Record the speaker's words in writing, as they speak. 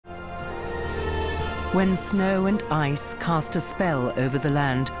When snow and ice cast a spell over the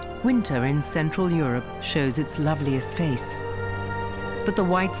land, winter in Central Europe shows its loveliest face. But the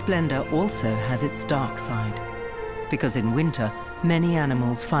white splendor also has its dark side, because in winter, many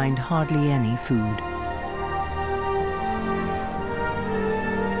animals find hardly any food.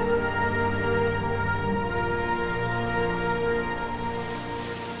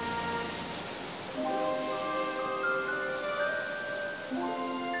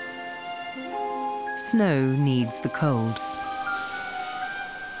 Snow needs the cold.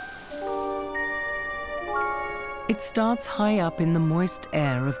 It starts high up in the moist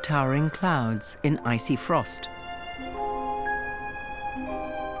air of towering clouds in icy frost.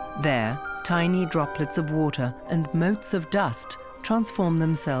 There, tiny droplets of water and motes of dust transform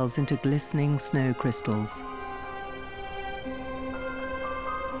themselves into glistening snow crystals.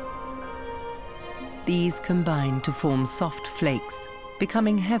 These combine to form soft flakes,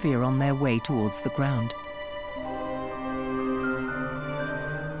 becoming heavier on their way towards the ground.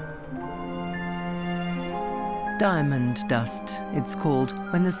 Diamond dust, it's called,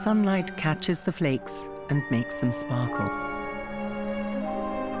 when the sunlight catches the flakes and makes them sparkle.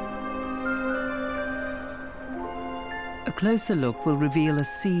 A closer look will reveal a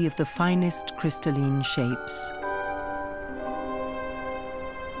sea of the finest crystalline shapes.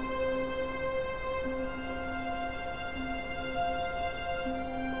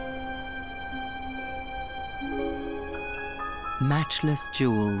 Matchless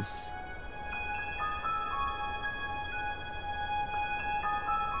jewels.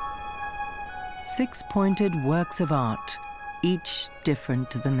 Six-pointed works of art, each different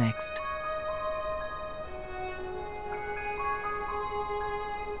to the next.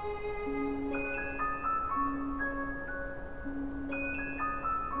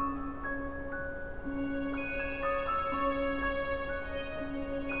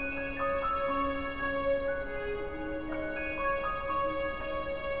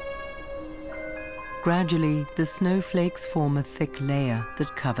 Gradually, the snowflakes form a thick layer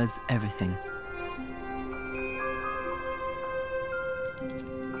that covers everything.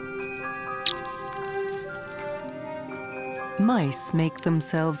 Mice make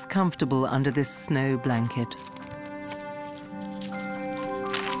themselves comfortable under this snow blanket.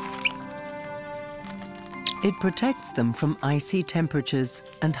 It protects them from icy temperatures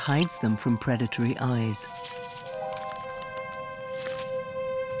and hides them from predatory eyes.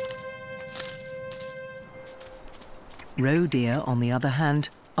 Roe deer, on the other hand,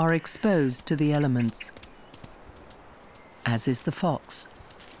 are exposed to the elements, as is the fox.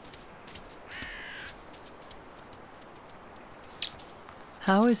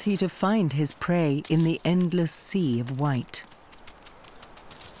 How is he to find his prey in the endless sea of white?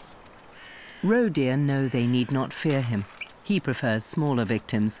 Roe deer know they need not fear him. He prefers smaller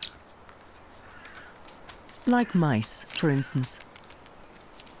victims, like mice, for instance.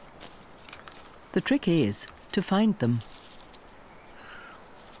 The trick is to find them.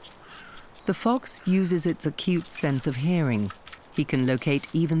 The fox uses its acute sense of hearing. He can locate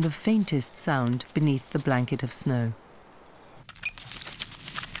even the faintest sound beneath the blanket of snow.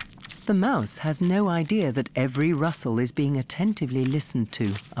 The mouse has no idea that every rustle is being attentively listened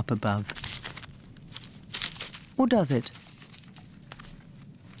to up above. Or does it?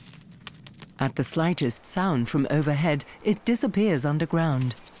 At the slightest sound from overhead, it disappears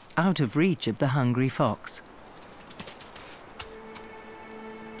underground, out of reach of the hungry fox.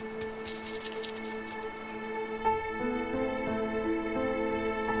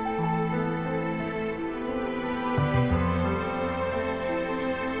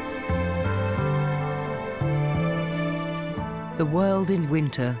 The world in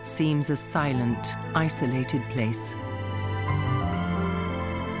winter seems a silent, isolated place.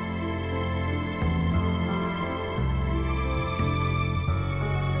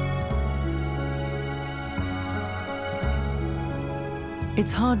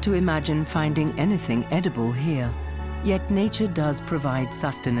 It's hard to imagine finding anything edible here, yet nature does provide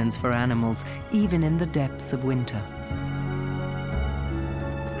sustenance for animals, even in the depths of winter.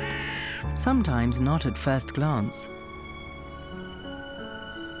 Sometimes not at first glance.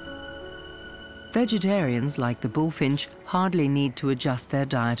 Vegetarians, like the bullfinch, hardly need to adjust their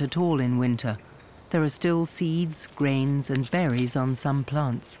diet at all in winter. There are still seeds, grains, and berries on some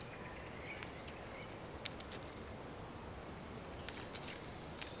plants.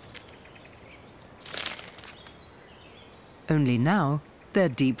 Only now, they're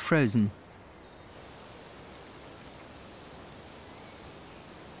deep frozen.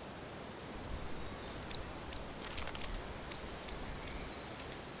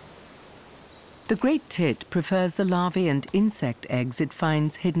 The great tit prefers the larvae and insect eggs it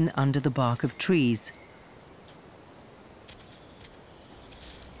finds hidden under the bark of trees.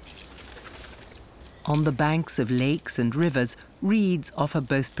 On the banks of lakes and rivers, reeds offer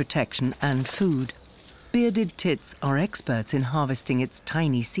both protection and food. Bearded tits are experts in harvesting its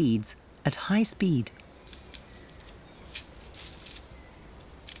tiny seeds at high speed.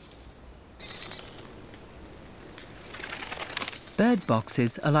 Bird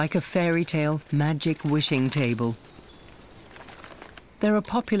boxes are like a fairy tale magic wishing table. They're a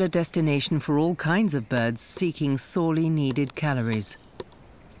popular destination for all kinds of birds seeking sorely needed calories.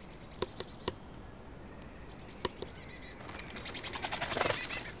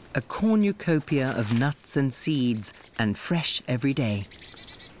 A cornucopia of nuts and seeds, and fresh every day.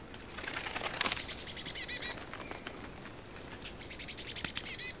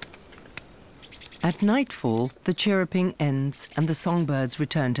 At nightfall, the chirruping ends and the songbirds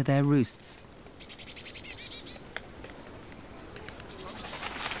return to their roosts.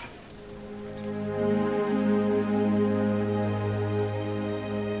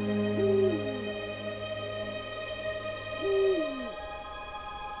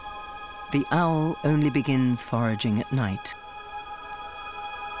 The owl only begins foraging at night.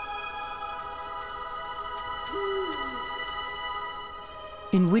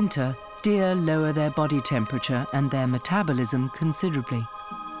 In winter, deer lower their body temperature and their metabolism considerably.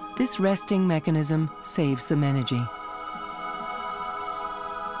 This resting mechanism saves them energy.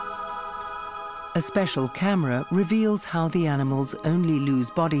 A special camera reveals how the animals only lose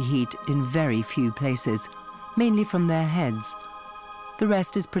body heat in very few places, mainly from their heads. The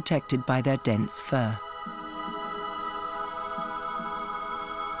rest is protected by their dense fur.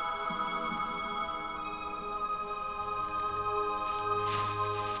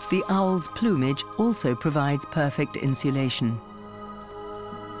 The owl's plumage also provides perfect insulation.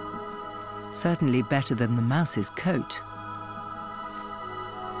 Certainly better than the mouse's coat.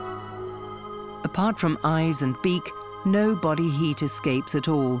 Apart from eyes and beak, no body heat escapes at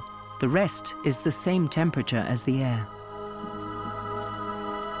all. The rest is the same temperature as the air.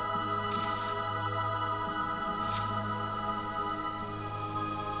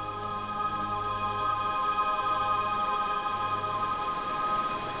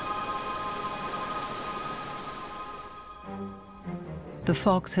 The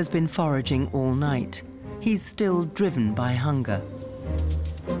fox has been foraging all night. He's still driven by hunger.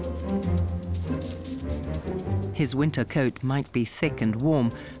 His winter coat might be thick and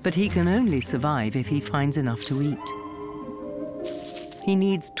warm, but he can only survive if he finds enough to eat. He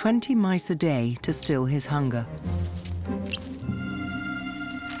needs 20 mice a day to still his hunger.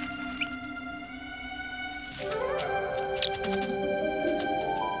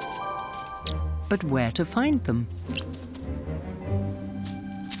 But where to find them?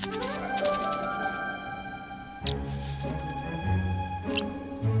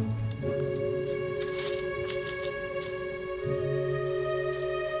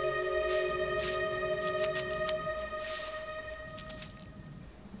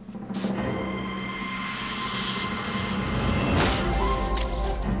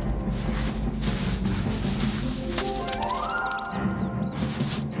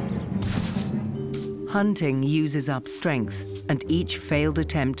 Hunting uses up strength, and each failed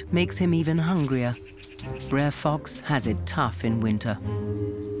attempt makes him even hungrier. Brer Fox has it tough in winter.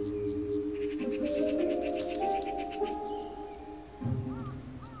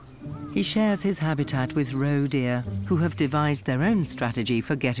 He shares his habitat with roe deer, who have devised their own strategy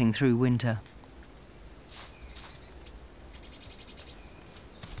for getting through winter.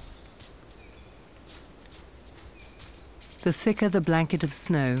 The thicker the blanket of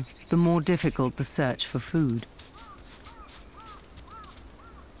snow, the more difficult the search for food.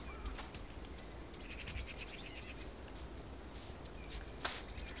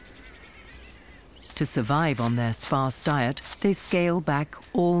 To survive on their sparse diet, they scale back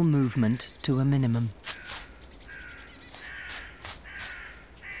all movement to a minimum.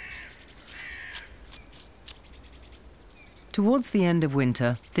 Towards the end of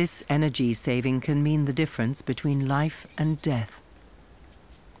winter, this energy saving can mean the difference between life and death.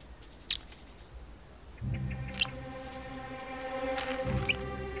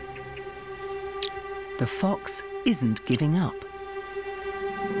 The fox isn't giving up.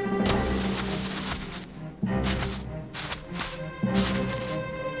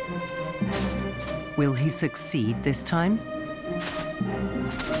 Will he succeed this time?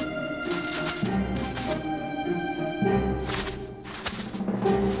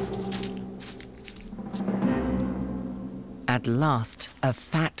 At last, a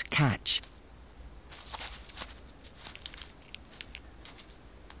fat catch.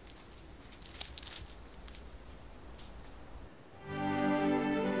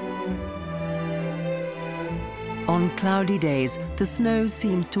 On cloudy days, the snow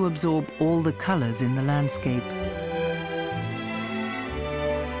seems to absorb all the colors in the landscape.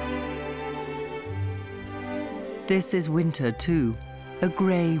 This is winter too, a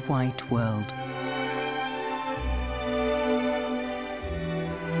grey-white world.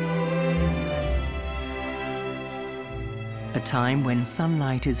 A time when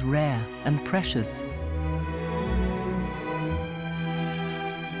sunlight is rare and precious.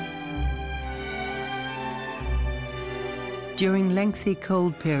 During lengthy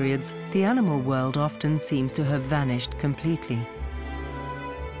cold periods, the animal world often seems to have vanished completely.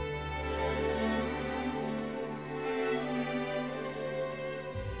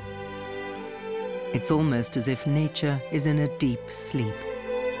 It's almost as if nature is in a deep sleep.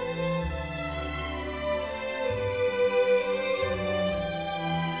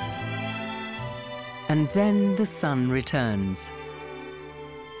 And then the sun returns,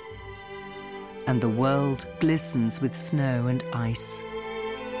 and the world glistens with snow and ice.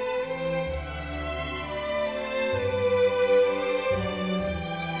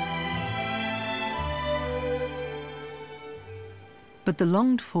 But the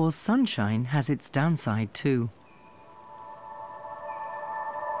longed-for sunshine has its downside too.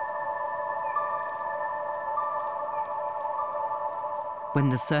 When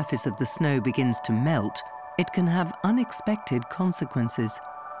the surface of the snow begins to melt, it can have unexpected consequences.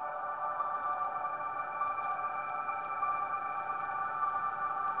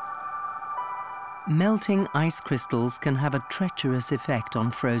 Melting ice crystals can have a treacherous effect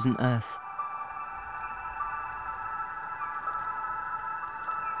on frozen earth.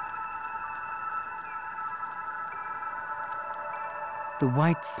 The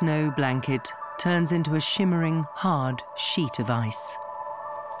white snow blanket turns into a shimmering, hard sheet of ice.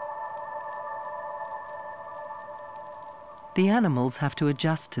 The animals have to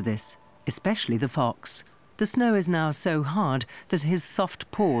adjust to this, especially the fox. The snow is now so hard that his soft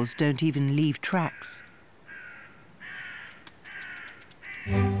paws don't even leave tracks.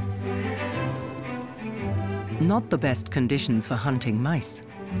 Not the best conditions for hunting mice.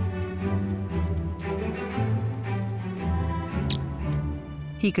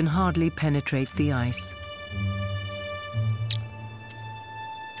 He can hardly penetrate the ice.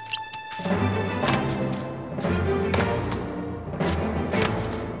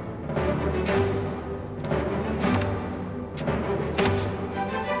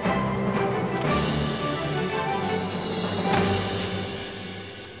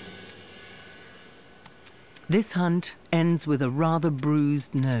 This hunt ends with a rather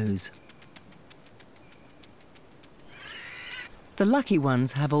bruised nose. The lucky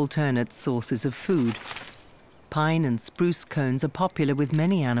ones have alternate sources of food. Pine and spruce cones are popular with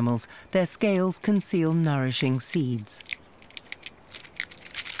many animals. Their scales conceal nourishing seeds.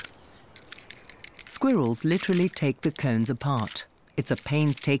 Squirrels literally take the cones apart. It's a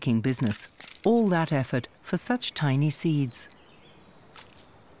painstaking business. All that effort for such tiny seeds.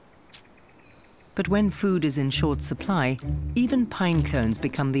 But when food is in short supply, even pine cones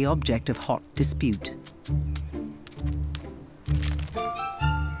become the object of hot dispute.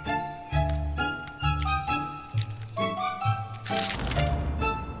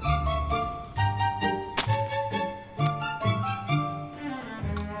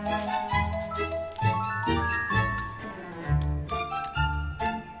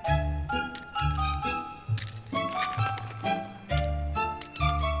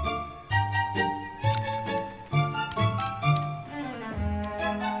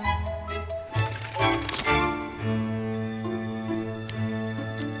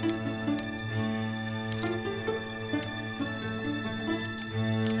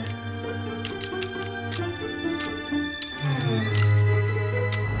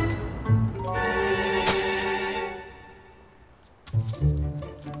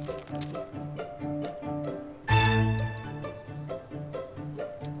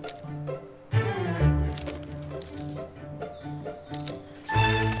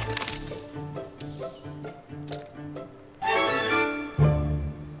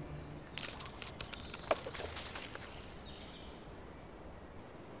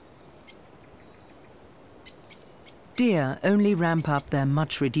 Deer only ramp up their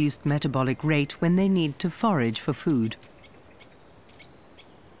much reduced metabolic rate when they need to forage for food.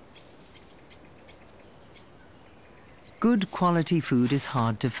 Good quality food is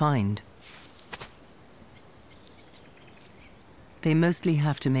hard to find. They mostly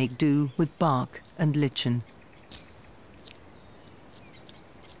have to make do with bark and lichen.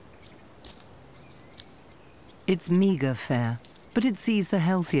 It's meager fare, but it sees the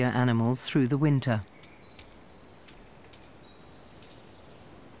healthier animals through the winter.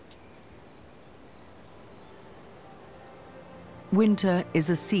 Winter is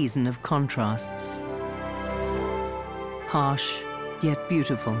a season of contrasts. Harsh, yet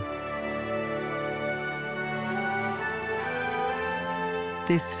beautiful.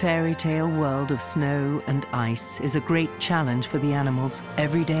 This fairy tale world of snow and ice is a great challenge for the animals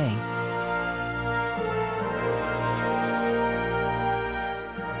every day.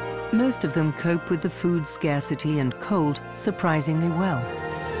 Most of them cope with the food scarcity and cold surprisingly well,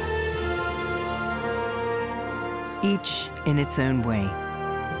 each in its own way.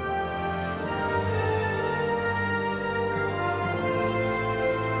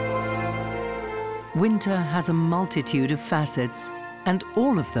 Winter has a multitude of facets, and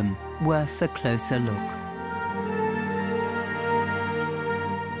all of them worth a closer look.